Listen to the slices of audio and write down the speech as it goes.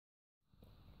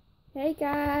Hey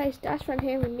guys, Dash Fan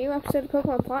here with a new episode of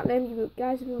Pokemon Platinum. You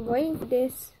guys have been waiting for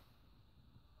this.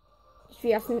 Just for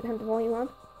you guys didn't have the volume on.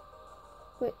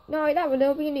 But not like that, but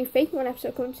there'll be a new Fake One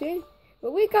episode coming soon.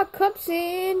 But we got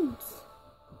cutscenes!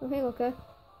 Okay, looker.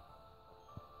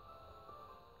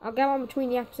 I'll get on between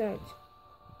the episodes.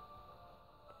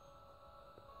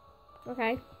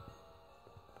 Okay.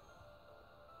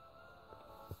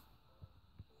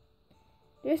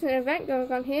 There's an event going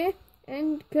on here.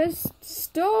 And cause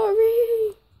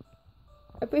story.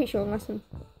 I'm pretty sure unless I'm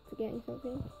forgetting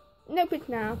something. Nope, it's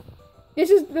now. This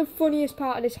is the funniest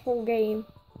part of this whole game.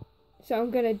 So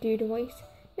I'm gonna do the voice.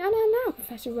 Now,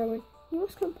 Professor Rowan. You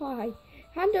must comply.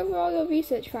 Hand over all your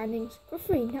research findings. For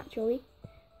free, naturally.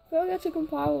 Failure to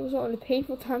comply will result in a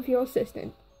painful time for your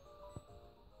assistant.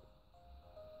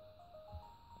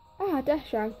 Ah,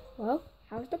 Deshran. Well,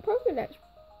 how's the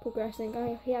progressing?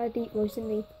 He had a deep voice,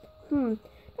 didn't he?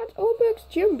 That's Ulberg's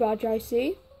gym badge, I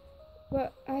see.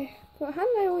 But hadn't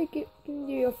I only given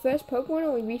you your first Pokemon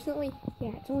only recently?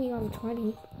 Yeah, it's only on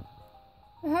 20.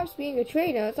 Perhaps being a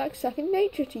trainer is like second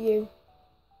nature to you.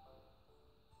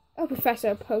 Oh, Professor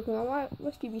of Pokemon, why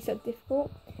must you be so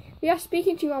difficult? We are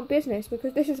speaking to you on business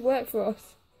because this is work for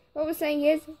us. What we're saying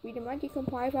is, we demand you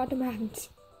comply with our demands.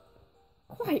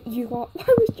 Quiet, you lot. Why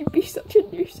must you be such a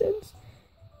nuisance?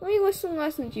 Let me list some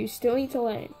lessons you still need to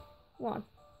learn. 1.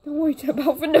 Don't worry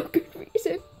about for no good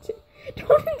reason. 2.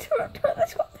 Don't interrupt her.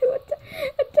 That's what they would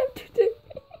attempt to do.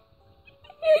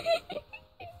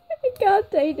 I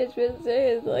can't take this one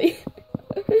seriously.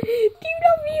 Do you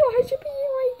not realize you're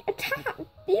being like attacked?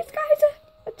 These guys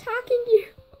are attacking you.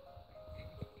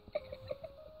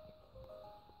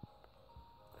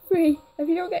 3. If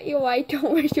you don't get your way,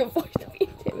 don't raise your voice to be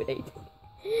intimidating.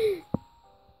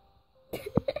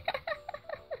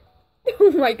 Oh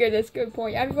my goodness, good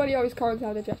point. Everybody always comments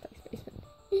how to dress like Spaceman.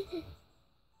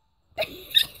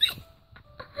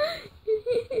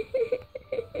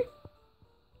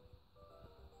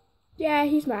 Yeah,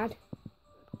 he's mad.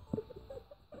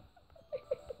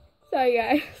 Sorry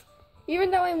guys. Even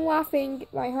though I'm laughing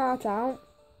my heart out,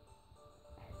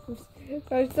 I'm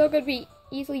still gonna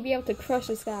easily be able to crush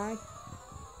this guy.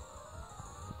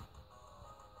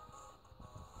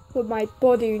 With my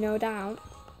body, no doubt.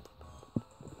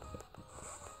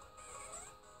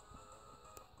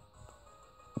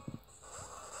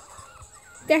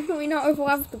 Definitely not over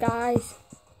leveled, guys.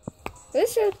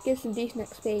 This should give some decent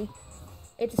XP.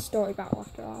 It's a story battle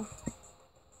after all.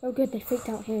 Oh good, they freaked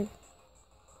out him.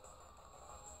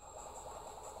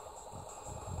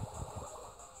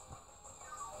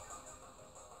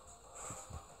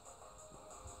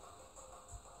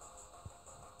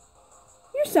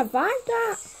 You survived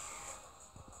that!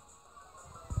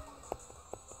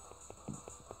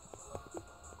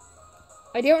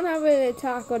 I don't have an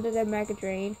attack under the Mega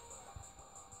Drain.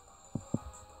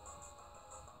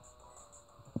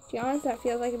 To be honest, that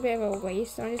feels like a bit of a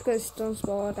waste, so I'm just going to stun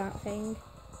spore that thing.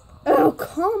 Oh,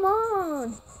 come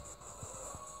on!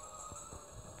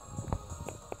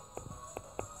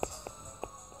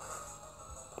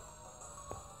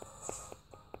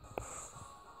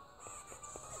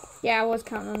 Yeah, I was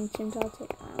counting on the chimp, I'll take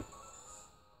that out.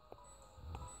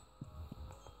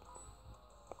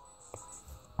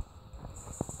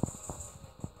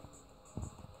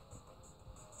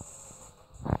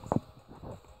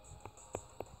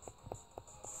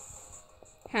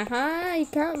 Haha, you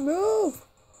can't move!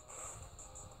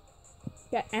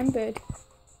 Got embered.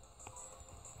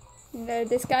 No,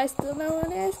 this guy's still no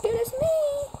one as good as me!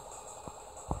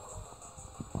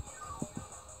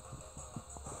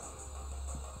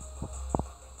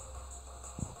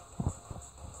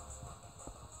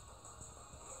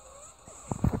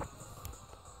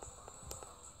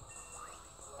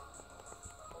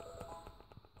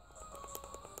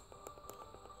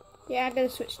 Yeah, I'm gonna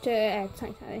switch to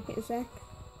Egg-type, I think it's Zach.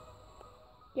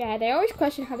 Yeah, they always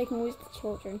question how they can lose the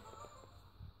children.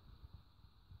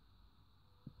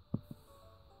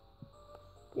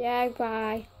 Yeah,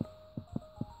 bye.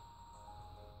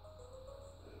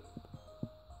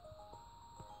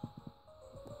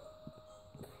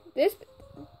 I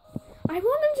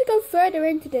want them to go further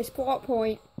into this plot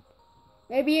point.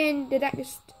 Maybe in the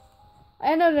next...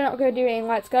 I know they're not going to do it in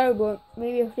Let's Go, but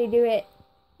maybe if they do it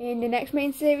in the next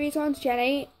main series on Gen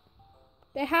 8,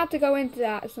 they have to go into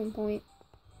that at some point.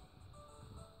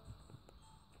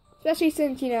 Especially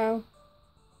since, you know,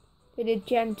 they did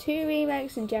Gen 2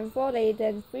 remakes in Gen 4, they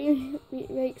did 3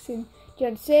 remakes in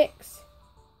Gen 6.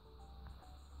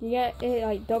 You get it,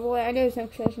 like, double it. I know there's no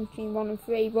connection between 1 and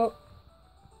 3, but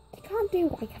they can't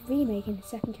do, like, a remake in the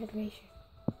second generation.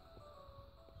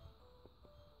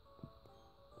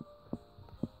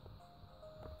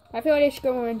 I feel like I should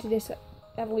go more into this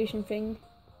evolution thing.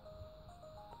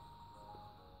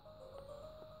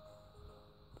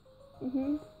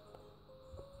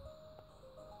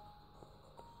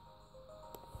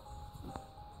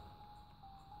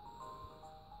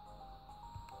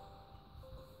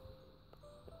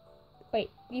 Wait,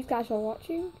 these guys are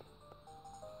watching?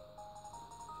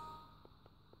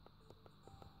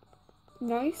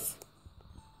 Nice.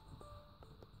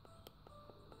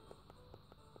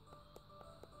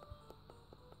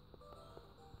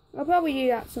 I'll probably do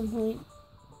that at some point.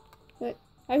 But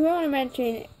I want to mention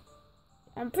it.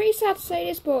 I'm pretty sad to say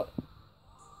this, but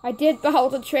I did battle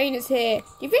the trainers here.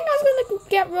 Do you think I was going to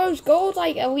get rose gold?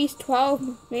 Like at least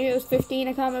 12, maybe it was 15,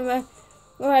 I can't remember.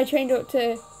 Or I trained up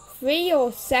to 3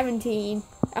 or 17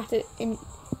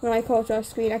 when I caught your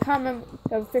screen. I can't remember,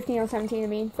 so 15 or 17 I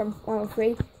mean, from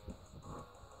 103.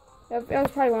 It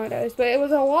was probably one of those, but it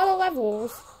was a lot of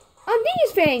levels on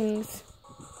these things.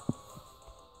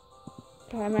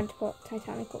 Oh, I meant to put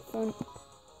Titanic up front.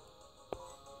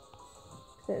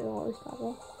 Because it always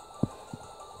level.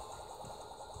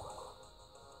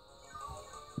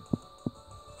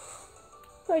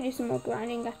 Probably do some more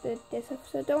grinding after this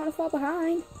episode. Don't want to fall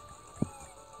behind.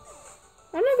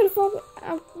 I'm not going to fall,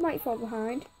 I might fall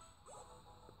behind.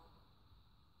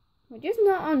 But just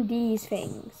not on these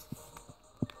things.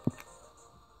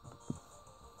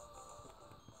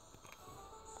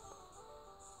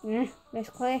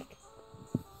 Misclick.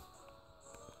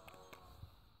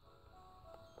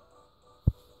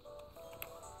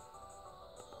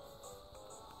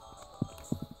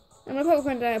 I'm not probably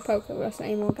going to do a poker with us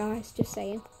anymore, guys. Just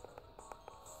saying.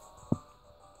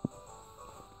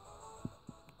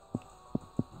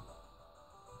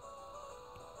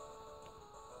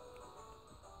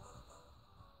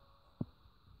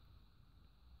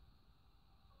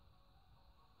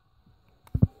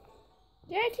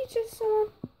 Did I teach this someone?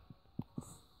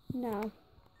 No.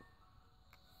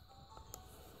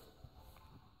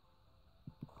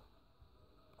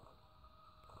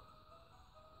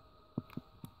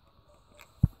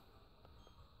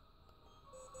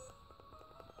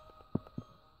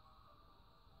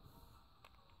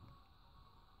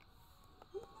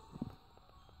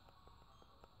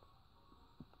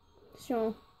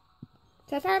 Sure.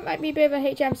 So I thought it might be a bit of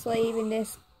a HM slave in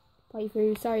this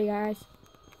playthrough. Sorry, guys.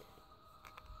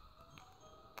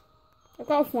 I've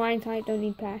got a flying type, don't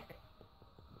need pack.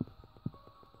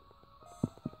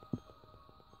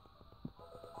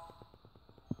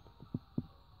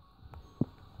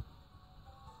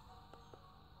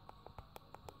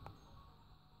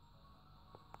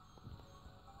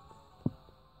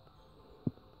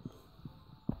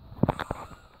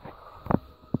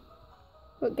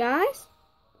 But guys,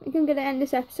 I think I'm going to end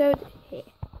this episode here.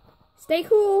 Stay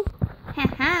cool.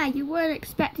 Haha, you weren't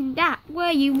expecting that, were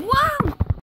you? Wow!